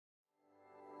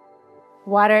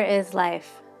Water is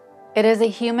life. It is a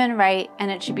human right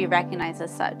and it should be recognized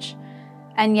as such.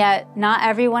 And yet, not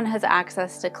everyone has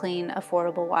access to clean,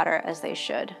 affordable water as they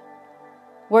should.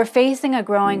 We're facing a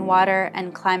growing water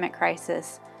and climate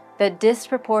crisis that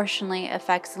disproportionately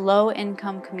affects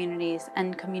low-income communities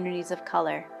and communities of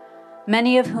color,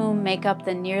 many of whom make up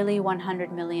the nearly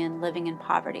 100 million living in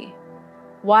poverty.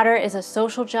 Water is a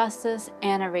social justice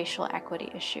and a racial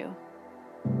equity issue.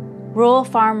 Rural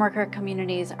farm worker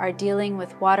communities are dealing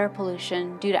with water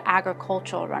pollution due to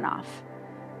agricultural runoff.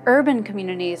 Urban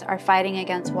communities are fighting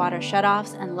against water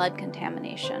shutoffs and lead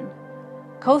contamination.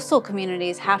 Coastal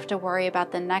communities have to worry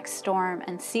about the next storm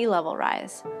and sea level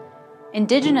rise.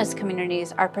 Indigenous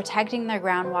communities are protecting their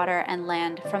groundwater and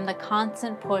land from the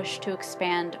constant push to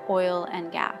expand oil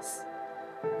and gas.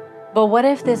 But what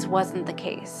if this wasn't the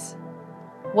case?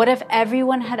 What if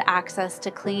everyone had access to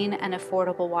clean and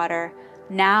affordable water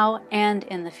now and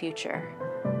in the future?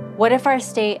 What if our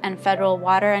state and federal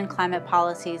water and climate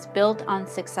policies built on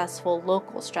successful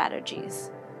local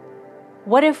strategies?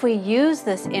 What if we use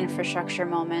this infrastructure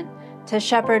moment to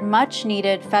shepherd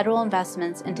much-needed federal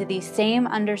investments into these same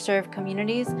underserved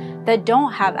communities that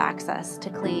don't have access to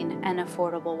clean and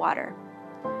affordable water?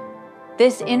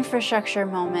 This infrastructure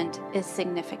moment is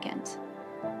significant.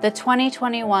 The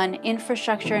 2021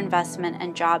 Infrastructure Investment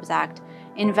and Jobs Act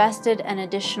invested an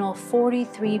additional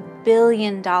 $43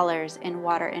 billion in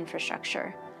water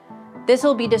infrastructure. This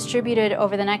will be distributed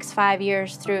over the next 5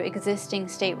 years through existing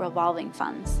state revolving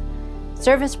funds.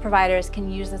 Service providers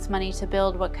can use this money to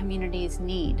build what communities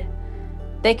need.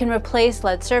 They can replace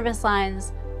lead service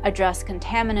lines, address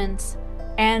contaminants,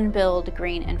 and build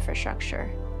green infrastructure.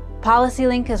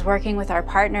 PolicyLink is working with our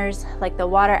partners like the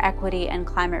Water Equity and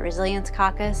Climate Resilience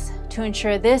Caucus to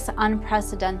ensure this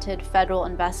unprecedented federal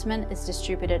investment is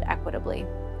distributed equitably.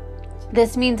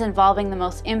 This means involving the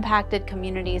most impacted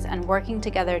communities and working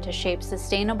together to shape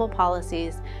sustainable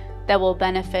policies that will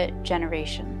benefit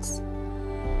generations.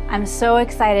 I'm so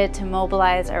excited to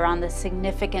mobilize around this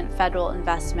significant federal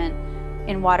investment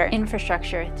in water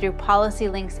infrastructure through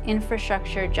PolicyLink's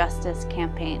Infrastructure Justice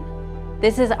campaign.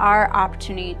 This is our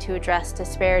opportunity to address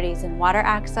disparities in water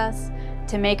access,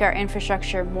 to make our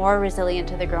infrastructure more resilient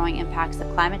to the growing impacts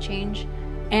of climate change,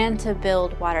 and to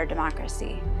build water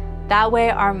democracy. That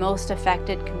way, our most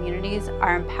affected communities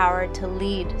are empowered to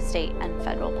lead state and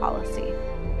federal policy.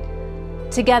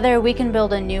 Together, we can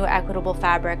build a new equitable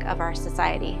fabric of our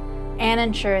society and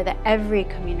ensure that every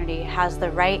community has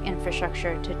the right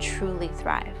infrastructure to truly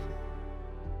thrive.